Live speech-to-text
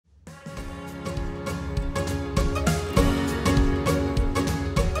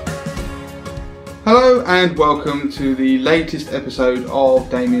Hello and welcome to the latest episode of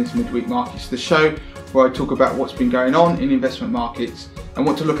Damien's Midweek Markets, the show where I talk about what's been going on in investment markets and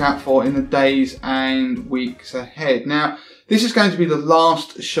what to look out for in the days and weeks ahead. Now, this is going to be the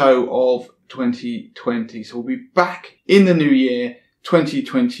last show of 2020, so we'll be back in the new year,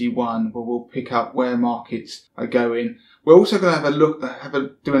 2021, where we'll pick up where markets are going. We're also going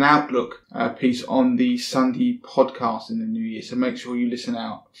to do an outlook piece on the Sunday podcast in the new year, so make sure you listen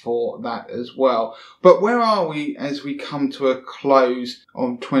out for that as well. But where are we as we come to a close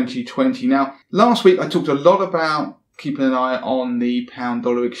on 2020? Now, last week I talked a lot about keeping an eye on the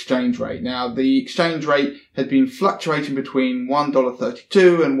pound-dollar exchange rate. Now, the exchange rate had been fluctuating between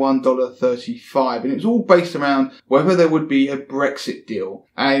 $1.32 and $1.35, and it was all based around whether there would be a Brexit deal.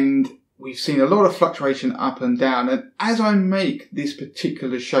 And we've seen a lot of fluctuation up and down, and as I make this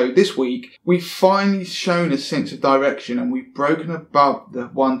particular show this week, we've finally shown a sense of direction and we've broken above the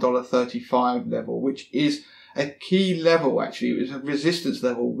 $1.35 level, which is a key level actually. It was a resistance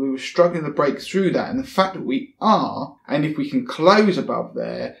level. We were struggling to break through that, and the fact that we are, and if we can close above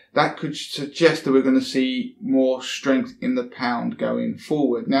there, that could suggest that we're going to see more strength in the pound going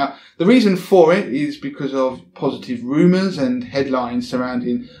forward. Now, the reason for it is because of positive rumours and headlines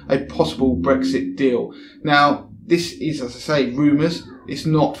surrounding a possible Brexit deal. Now, this is, as I say, rumours. It's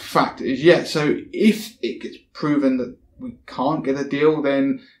not fact as yet. So if it gets proven that we can't get a deal,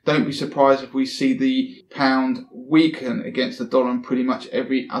 then don't be surprised if we see the pound weaken against the dollar and pretty much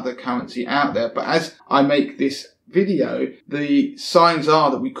every other currency out there. But as I make this video, the signs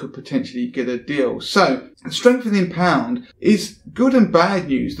are that we could potentially get a deal. So, strengthening pound is good and bad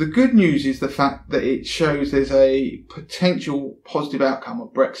news. The good news is the fact that it shows there's a potential positive outcome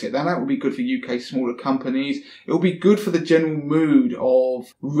of Brexit. Now, that will be good for UK smaller companies. It will be good for the general mood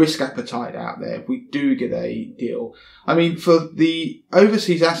of risk appetite out there if we do get a deal. I mean, for the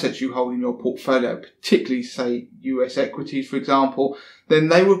overseas assets you hold in your portfolio, particularly, say, US equities, for example, then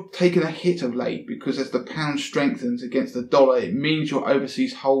they were taking a hit of late because as the pound strengthens against the dollar, it means your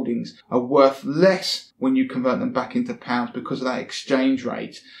overseas holdings are worth less when you convert them back into pounds because of that exchange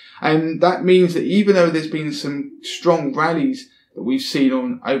rate. And that means that even though there's been some strong rallies that we've seen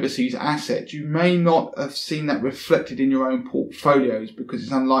on overseas assets, you may not have seen that reflected in your own portfolios because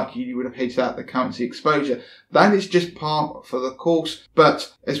it's unlikely you would have hedged out the currency exposure. That is just part for the course,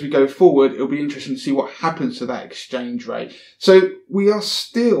 but as we go forward, it'll be interesting to see what happens to that exchange rate. So we are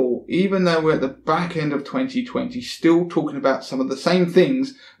still, even though we're at the back end of 2020, still talking about some of the same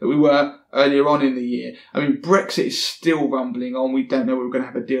things that we were earlier on in the year. I mean, Brexit is still rumbling on. We don't know whether we're going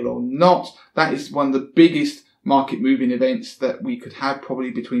to have a deal or not. That is one of the biggest market moving events that we could have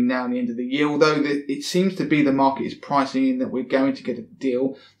probably between now and the end of the year, although it seems to be the market is pricing in that we're going to get a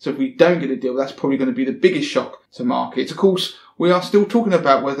deal. So if we don't get a deal, that's probably going to be the biggest shock to markets. Of course, we are still talking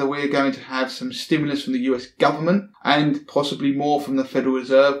about whether we're going to have some stimulus from the US government and possibly more from the Federal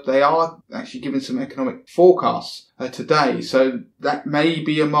Reserve. They are actually giving some economic forecasts today, so that may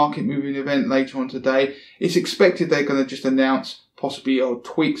be a market moving event later on today. It's expected they're going to just announce possibly odd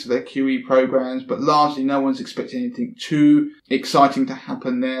tweaks of their QE programs, but largely no one's expecting anything too exciting to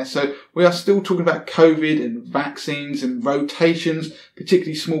happen there. So we are still talking about COVID and vaccines and rotations,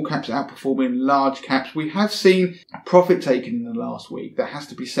 particularly small caps outperforming large caps. We have seen profit taken in the last week, that has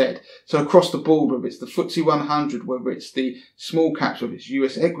to be said. So across the board, whether it's the FTSE 100, whether it's the small caps, whether it's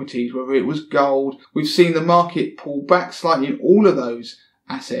US equities, whether it was gold, we've seen the market pull back slightly in all of those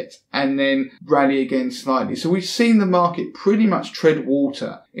assets and then rally again slightly. So we've seen the market pretty much tread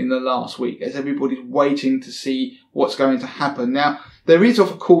water in the last week as everybody's waiting to see what's going to happen. Now, there is,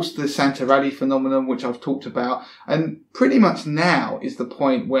 of course, the Santa Rally phenomenon, which I've talked about, and pretty much now is the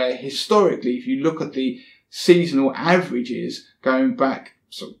point where historically, if you look at the seasonal averages going back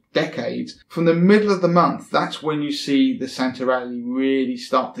sort of decades, from the middle of the month, that's when you see the Santa Rally really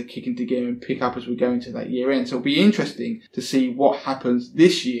start to kick into gear and pick up as we go into that year end. So it'll be interesting to see what happens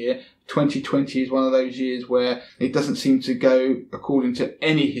this year. 2020 is one of those years where it doesn't seem to go according to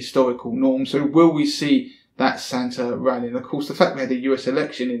any historical norm. So will we see that Santa Rally? And of course, the fact we had a US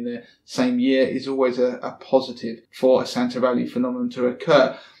election in the same year is always a positive for a Santa Rally phenomenon to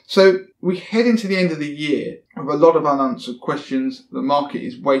occur. So we head into the end of the year with a lot of unanswered questions. The market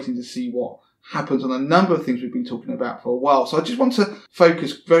is waiting to see what happens on a number of things we've been talking about for a while. So I just want to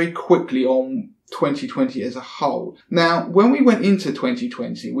focus very quickly on 2020 as a whole. Now, when we went into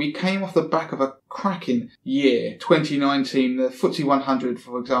 2020, we came off the back of a cracking year. 2019, the FTSE 100,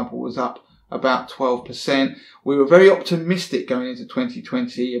 for example, was up about 12%. We were very optimistic going into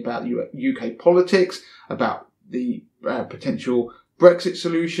 2020 about UK politics, about the potential Brexit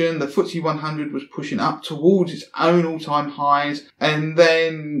solution, the FTSE 100 was pushing up towards its own all-time highs, and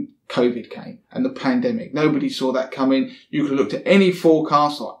then COVID came and the pandemic. Nobody saw that coming. You could have looked at any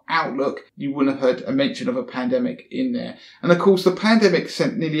forecast or outlook, you wouldn't have heard a mention of a pandemic in there. And of course, the pandemic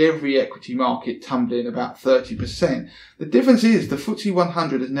sent nearly every equity market tumbling about 30%. The difference is the FTSE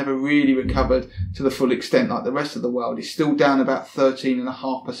 100 has never really recovered to the full extent like the rest of the world. It's still down about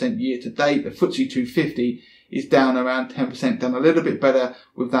 13.5% year to date. The FTSE 250 is down around 10%, done a little bit better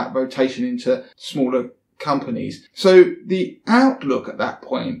with that rotation into smaller companies. So the outlook at that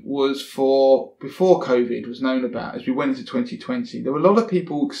point was for, before COVID was known about, as we went into 2020, there were a lot of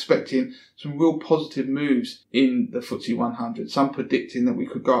people expecting some real positive moves in the FTSE 100, some predicting that we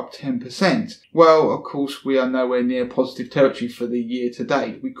could go up 10%. Well, of course, we are nowhere near positive territory for the year to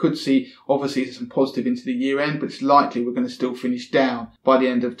date. We could see, obviously, some positive into the year end, but it's likely we're going to still finish down by the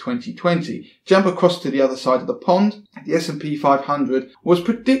end of 2020. Jump across to the other side of the pond. The S&P 500 was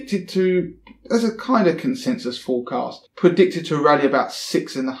predicted to, as a kind of consensus forecast, predicted to rally about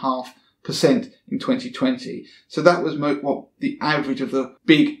 6.5% in 2020. So that was what the average of the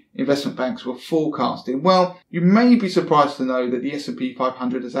big investment banks were forecasting. Well, you may be surprised to know that the S&P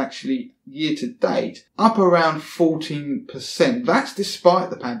 500 is actually, year to date, up around 14%. That's despite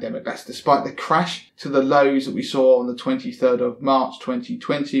the pandemic. That's despite the crash to the lows that we saw on the 23rd of March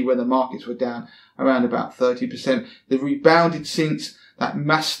 2020, when the markets were down around about 30%. They've rebounded since. That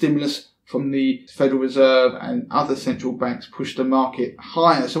mass stimulus from the Federal Reserve and other central banks pushed the market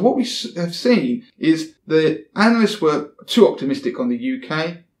higher. So what we have seen is the analysts were too optimistic on the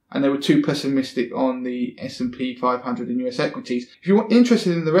UK and they were too pessimistic on the S&P 500 and US equities. If you're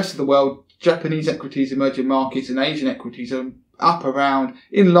interested in the rest of the world, Japanese equities, emerging markets and Asian equities are up around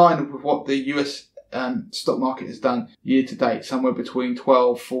in line with what the US stock market has done year to date, somewhere between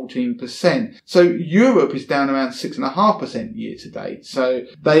 12-14%. So Europe is down around 6.5% year to date. So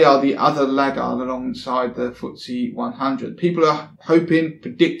they are the other laggard alongside the FTSE 100. People are hoping,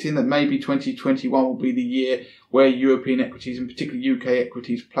 predicting that maybe 2021 will be the year where European equities and particularly UK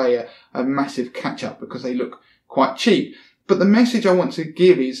equities play a massive catch up because they look quite cheap. But the message I want to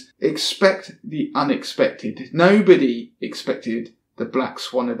give is expect the unexpected. Nobody expected the black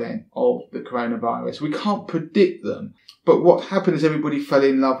swan event of the coronavirus. We can't predict them. But what happened is everybody fell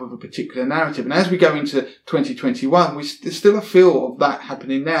in love with a particular narrative. And as we go into 2021, there's still a feel of that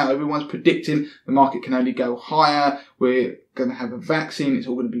happening now. Everyone's predicting the market can only go higher. We're going to have a vaccine. It's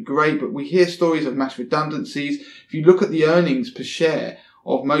all going to be great. But we hear stories of mass redundancies. If you look at the earnings per share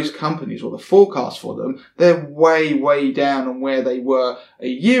of most companies or the forecast for them, they're way, way down on where they were a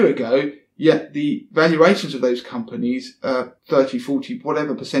year ago. Yet the valuations of those companies are 30, 40,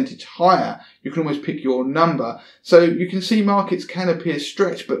 whatever percentage higher. You can almost pick your number. So you can see markets can appear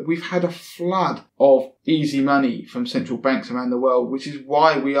stretched, but we've had a flood of easy money from central banks around the world, which is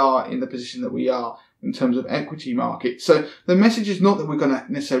why we are in the position that we are in terms of equity markets. So the message is not that we're going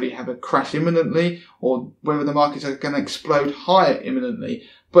to necessarily have a crash imminently or whether the markets are going to explode higher imminently,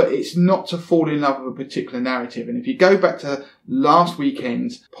 but it's not to fall in love with a particular narrative. And if you go back to last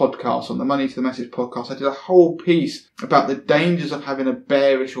weekend's podcast, on the Money to the Masses podcast, I did a whole piece about the dangers of having a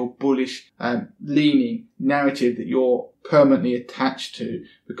bearish or bullish leaning narrative that you're permanently attached to,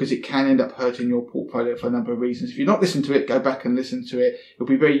 because it can end up hurting your portfolio for a number of reasons. If you've not listened to it, go back and listen to it. It'll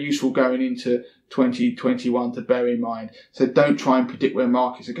be very useful going into 2021 to bear in mind. So don't try and predict where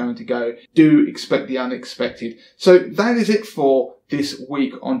markets are going to go. Do expect the unexpected. So that is it for this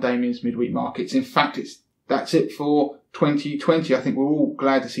week on Damien's Midweek Markets. In fact, that's it for 2020. I think we're all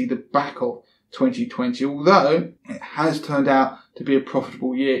glad to see the back of 2020, although it has turned out to be a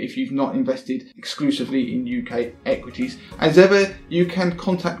profitable year if you've not invested exclusively in UK equities. As ever, you can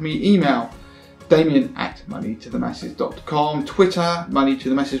contact me, email Damien@moneytothemasses.com, Twitter,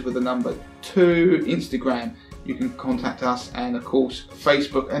 moneytothemasses with the number 2, Instagram, you can contact us, and of course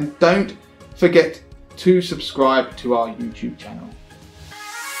Facebook. And don't forget to subscribe to our YouTube channel.